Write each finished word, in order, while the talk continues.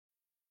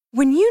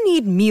When you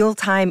need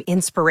mealtime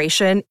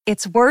inspiration,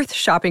 it's worth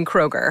shopping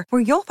Kroger,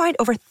 where you'll find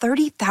over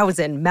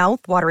 30,000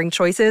 mouth-watering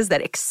choices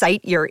that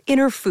excite your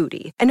inner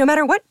foodie. And no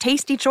matter what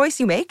tasty choice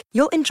you make,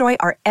 you'll enjoy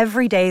our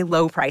everyday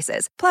low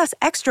prices, plus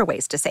extra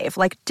ways to save,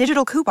 like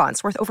digital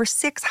coupons worth over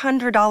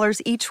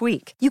 $600 each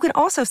week. You can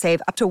also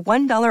save up to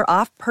 $1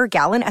 off per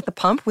gallon at the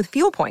pump with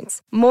fuel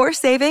points. More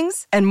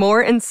savings and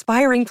more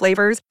inspiring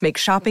flavors make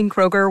shopping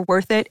Kroger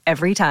worth it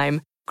every time.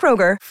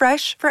 Kroger,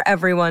 fresh for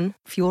everyone.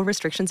 Fuel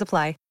restrictions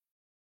apply.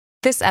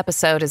 This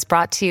episode is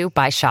brought to you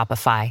by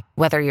Shopify.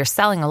 Whether you're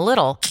selling a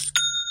little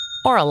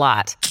or a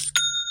lot,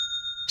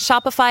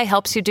 Shopify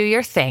helps you do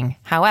your thing,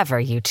 however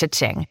you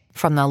cha-ching.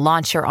 From the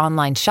launch your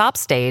online shop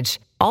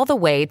stage, all the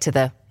way to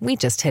the we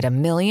just hit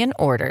 1 million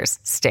orders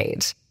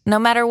stage. No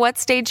matter what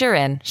stage you're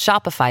in,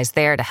 Shopify's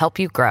there to help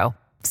you grow.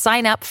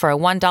 Sign up for a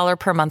 $1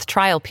 per month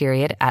trial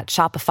period at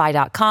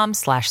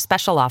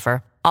shopify.com/special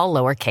offer, all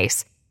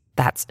lowercase.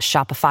 That's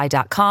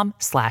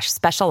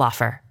shopify.com/special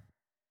offer.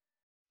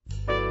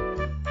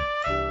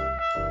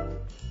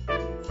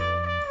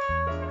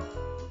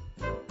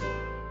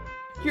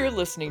 You're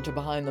listening to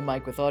Behind the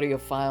Mic with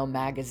AudioFile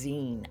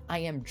Magazine. I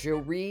am Joe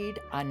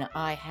Reed, and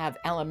I have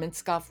Alan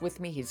Minskoff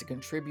with me. He's a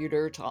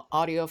contributor to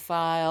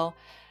AudioFile,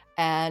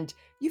 and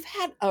you've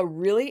had a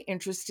really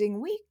interesting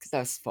week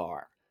thus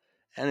far.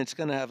 And it's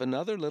going to have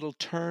another little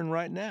turn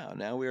right now.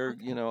 Now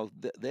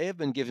they have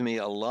been giving me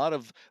a lot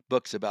of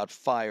books about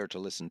fire to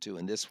listen to,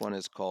 and this one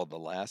is called The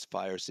Last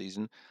Fire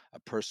Season, A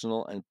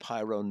Personal and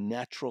Pyro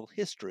Natural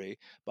History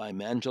by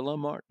Manjula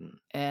Martin.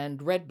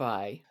 And read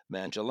by?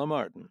 Manjula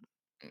Martin.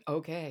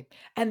 Okay.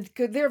 And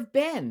there have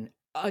been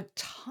a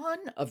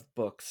ton of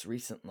books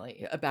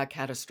recently about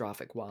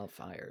catastrophic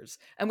wildfires,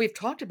 and we've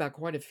talked about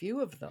quite a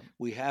few of them.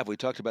 We have. We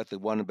talked about the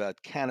one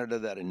about Canada,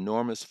 that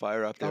enormous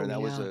fire up there, and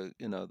that was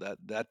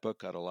that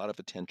book got a lot of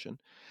attention.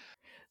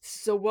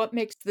 So what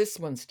makes this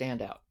one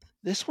stand out?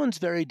 This one's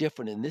very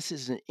different, and this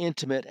is an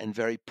intimate and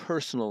very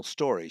personal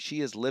story.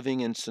 She is living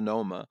in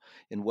Sonoma,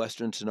 in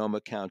western Sonoma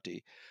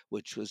County,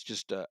 which was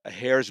just a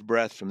hair's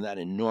breadth from that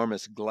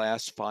enormous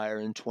glass fire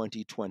in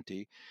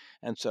 2020.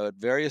 And so at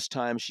various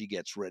times she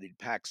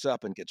packs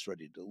up and gets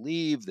ready to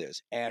leave.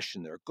 There's ash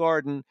in their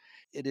garden.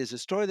 It is a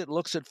story that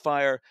looks at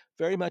fire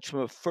very much from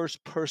a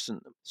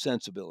first-person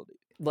sensibility.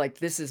 Like,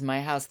 this is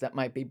my house that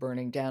might be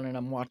burning down, and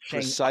I'm watching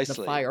Precisely.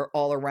 the fire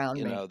all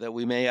around me. That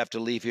we may have to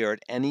leave here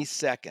at any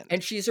second.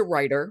 And she's a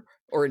writer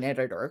or an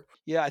editor.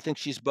 Yeah, I think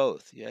she's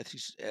both. Yeah,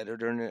 she's an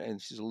editor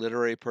and she's a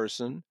literary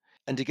person.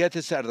 And to get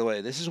this out of the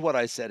way, this is what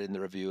I said in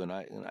the review, and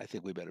I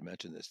think we better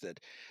mention this, that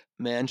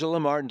Manjula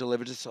Martin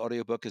delivers this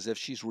audiobook as if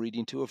she's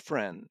reading to a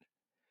friend.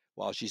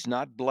 While she's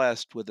not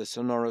blessed with a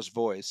sonorous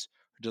voice,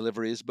 her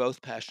delivery is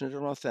both passionate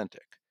and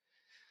authentic.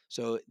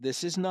 So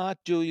this is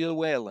not Julia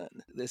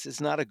Whalen. This is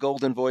not a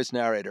golden voice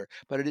narrator,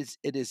 but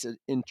it is an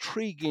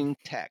intriguing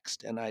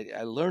text, and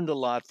I learned a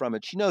lot from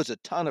it. She knows a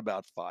ton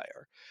about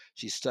fire.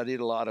 She studied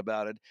a lot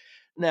about it.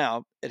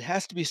 Now, it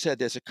has to be said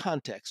there's a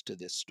context to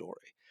this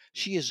story.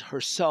 She has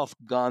herself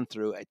gone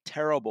through a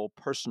terrible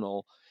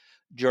personal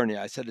journey.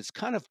 I said it's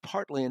kind of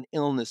partly an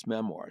illness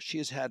memoir. She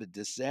has had a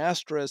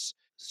disastrous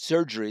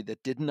surgery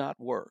that did not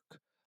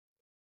work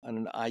on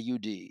an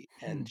IUD,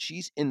 and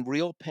she's in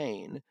real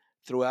pain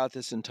throughout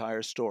this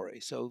entire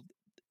story. So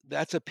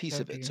that's a piece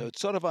of it. So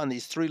it's sort of on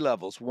these three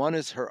levels. One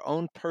is her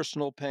own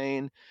personal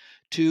pain.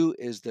 Two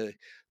is the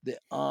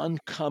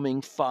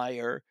oncoming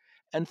fire.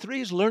 And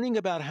three is learning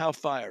about how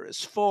fire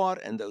is fought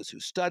and those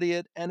who study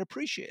it and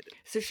appreciate it.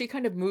 So she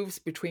kind of moves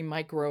between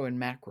micro and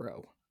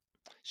macro.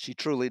 She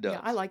truly does.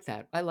 Yeah, I like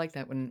that. I like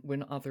that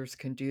when authors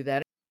can do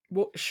that.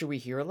 Well, should we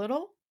hear a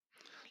little?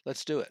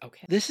 Let's do it.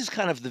 Okay. This is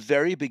kind of the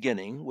very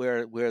beginning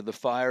where the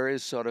fire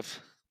is sort of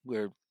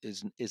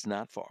is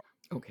not far.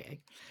 Okay.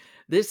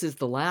 This is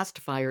The Last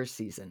Fire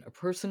Season, A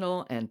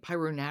Personal and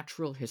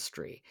Pyronatural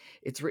History.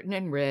 It's written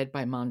and read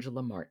by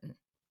Manjula Martin.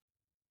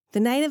 The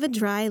night of a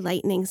dry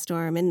lightning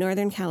storm in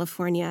Northern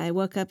California, I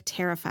woke up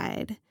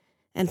terrified.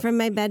 And from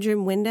my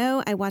bedroom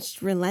window, I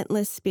watched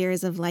relentless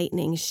spears of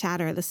lightning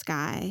shatter the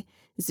sky.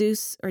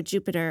 Zeus or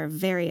Jupiter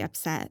very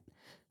upset.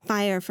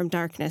 Fire from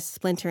darkness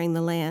splintering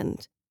the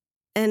land.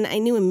 And I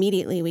knew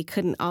immediately we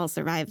couldn't all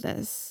survive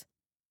this.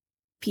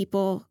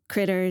 People,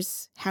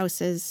 critters,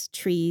 houses,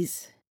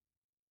 trees.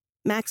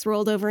 Max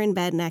rolled over in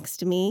bed next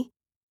to me.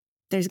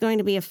 "There's going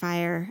to be a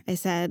fire," I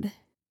said.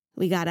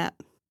 We got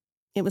up.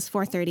 It was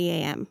 4:30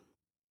 a.m.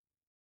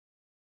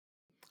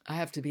 I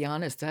have to be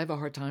honest, I have a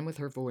hard time with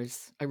her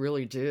voice. I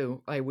really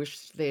do. I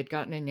wish they had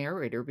gotten a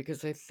narrator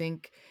because I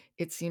think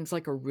it seems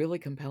like a really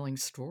compelling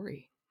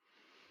story.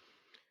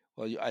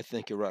 Well, I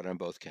think you're right on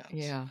both counts.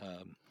 Yeah,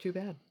 too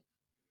bad.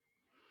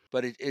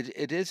 But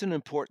it is an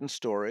important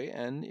story,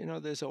 and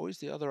there's always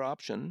the other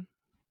option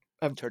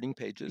of turning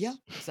pages. Yeah,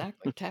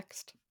 exactly.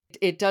 Text.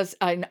 It does.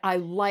 I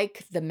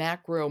like the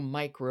macro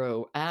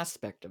micro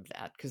aspect of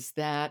that because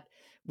that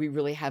we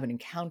really haven't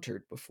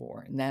encountered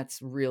before, and that's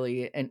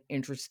really an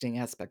interesting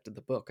aspect of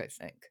the book, I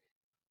think.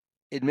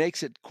 It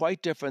makes it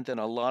quite different than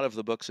a lot of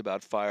the books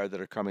about fire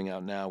that are coming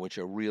out now, which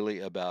are really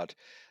about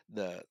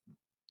the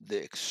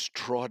the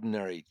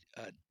extraordinary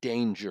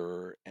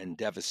danger and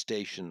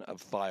devastation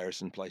of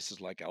fires in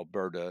places like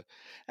Alberta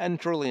and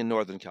truly in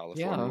Northern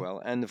California. Yeah.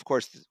 Well, and of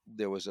course,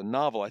 there was a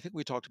novel, I think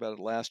we talked about it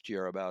last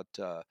year, about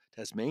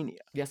Tasmania.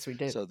 Yes, we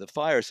did. So the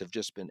fires have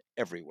just been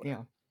everywhere.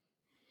 Yeah.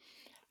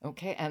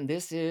 Okay, and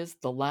this is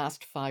The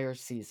Last Fire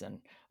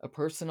Season, a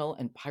personal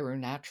and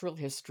pyronatural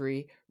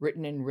history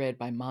written and read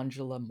by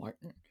Manjula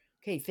Martin.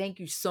 Okay, thank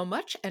you so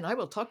much, and I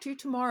will talk to you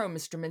tomorrow,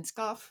 Mr.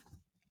 Minskoff.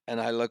 And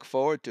I look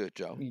forward to it,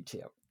 Joe. Me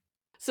too.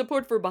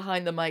 Support for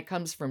Behind the Mic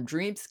comes from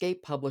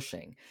Dreamscape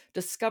Publishing.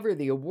 Discover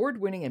the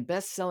award-winning and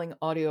best-selling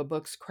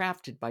audiobooks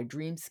crafted by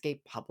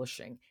Dreamscape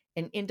Publishing,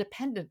 an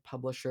independent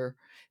publisher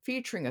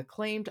featuring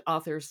acclaimed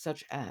authors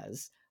such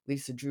as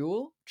Lisa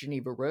Jewell,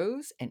 Geneva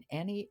Rose, and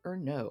Annie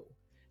Ernaux.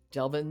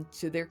 Delve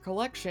into their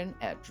collection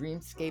at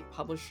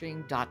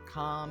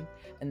dreamscapepublishing.com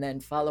and then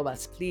follow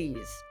us,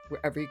 please,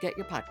 wherever you get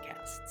your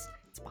podcasts.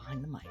 It's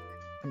Behind the Mic.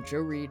 I'm Joe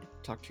Reed.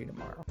 Talk to you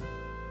tomorrow.